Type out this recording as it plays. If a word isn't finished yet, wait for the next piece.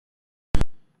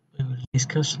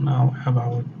Discuss now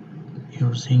about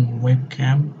using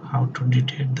webcam, how to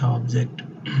detect the object.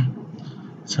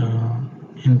 So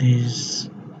in this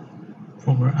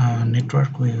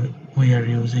network we are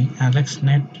using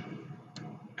Alexnet,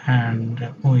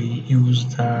 and we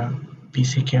use the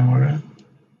PC camera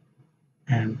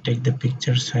and take the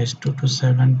picture size 2 to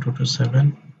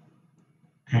 7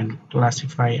 and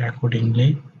classify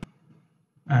accordingly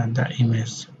the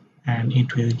image, and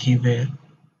it will give a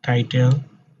title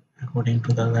according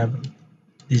to the level,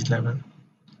 this level.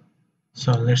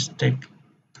 So let's take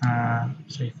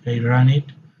so if I run it,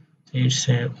 it's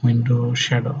a window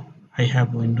shadow. I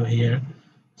have window here.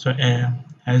 So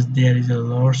as there is a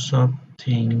lots of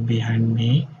thing behind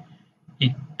me,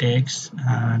 it takes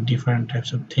different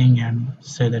types of thing and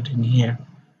say that in here.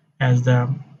 As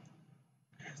the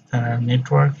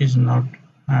network is not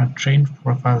trained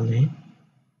properly,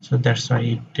 so that's why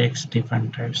it takes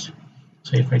different types.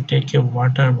 So if I take a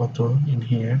water bottle in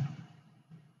here,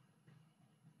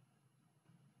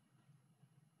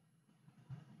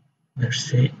 let's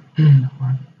say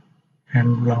one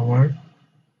hand blower,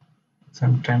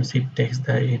 sometimes it takes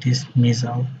the it is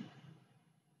missile,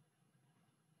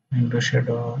 window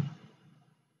shadow.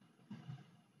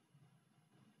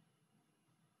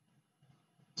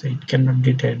 So it cannot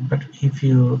detect, but if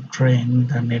you train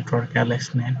the network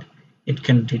Alexnet, it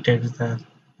can detect the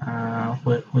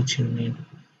which you need.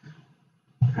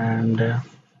 And if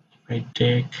I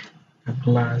take a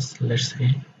glass, let's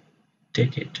say,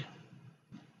 take it,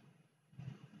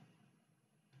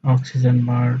 oxygen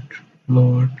mark,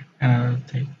 fluid, another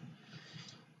thing.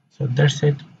 So that's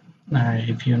it.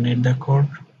 If you need the code,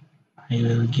 I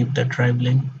will give the drive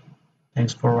link.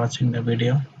 Thanks for watching the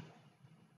video.